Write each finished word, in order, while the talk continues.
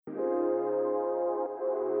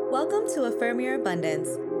Welcome to Affirm Your Abundance,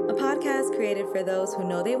 a podcast created for those who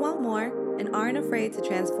know they want more and aren't afraid to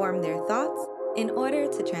transform their thoughts in order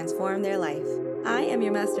to transform their life. I am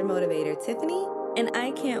your master motivator, Tiffany, and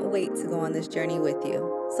I can't wait to go on this journey with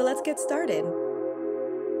you. So let's get started.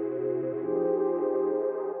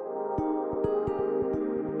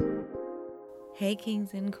 Hey, kings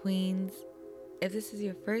and queens. If this is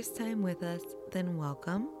your first time with us, then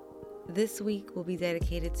welcome. This week will be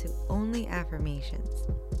dedicated to only affirmations.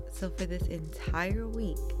 So for this entire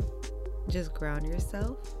week, just ground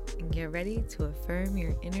yourself and get ready to affirm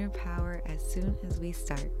your inner power as soon as we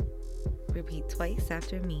start. Repeat twice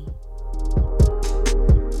after me.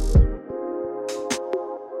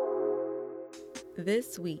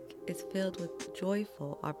 This week is filled with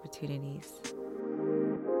joyful opportunities.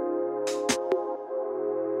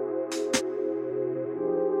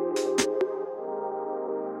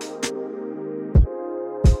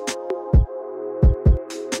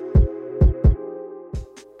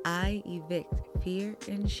 I evict fear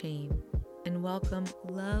and shame and welcome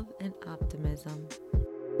love and optimism.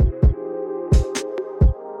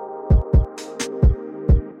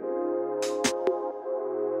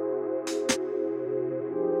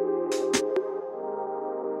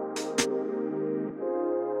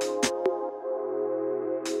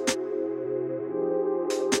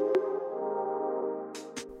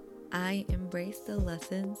 I embrace the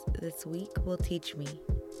lessons this week will teach me.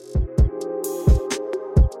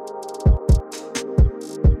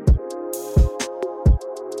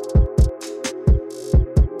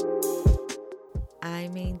 I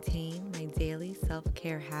maintain my daily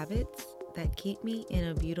self-care habits that keep me in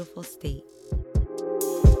a beautiful state.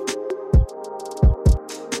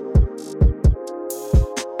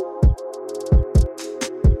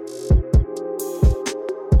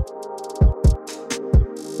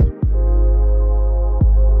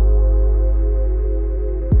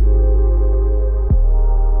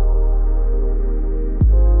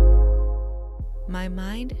 My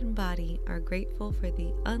mind and body are grateful for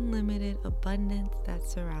the unlimited abundance that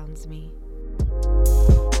surrounds me.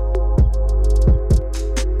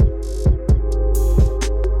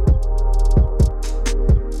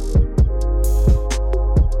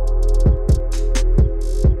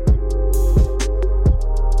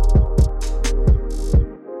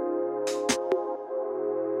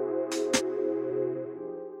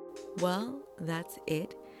 Well, that's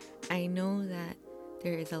it. I know that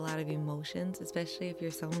there is a lot of emotions, especially if you're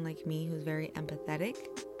someone like me who's very empathetic.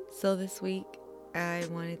 So this week, I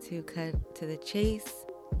wanted to cut to the chase,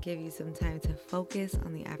 give you some time to focus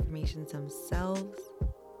on the affirmations themselves,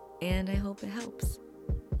 and I hope it helps.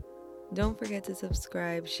 Don't forget to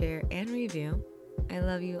subscribe, share, and review. I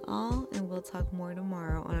love you all, and we'll talk more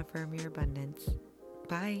tomorrow on Affirm Your Abundance.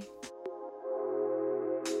 Bye.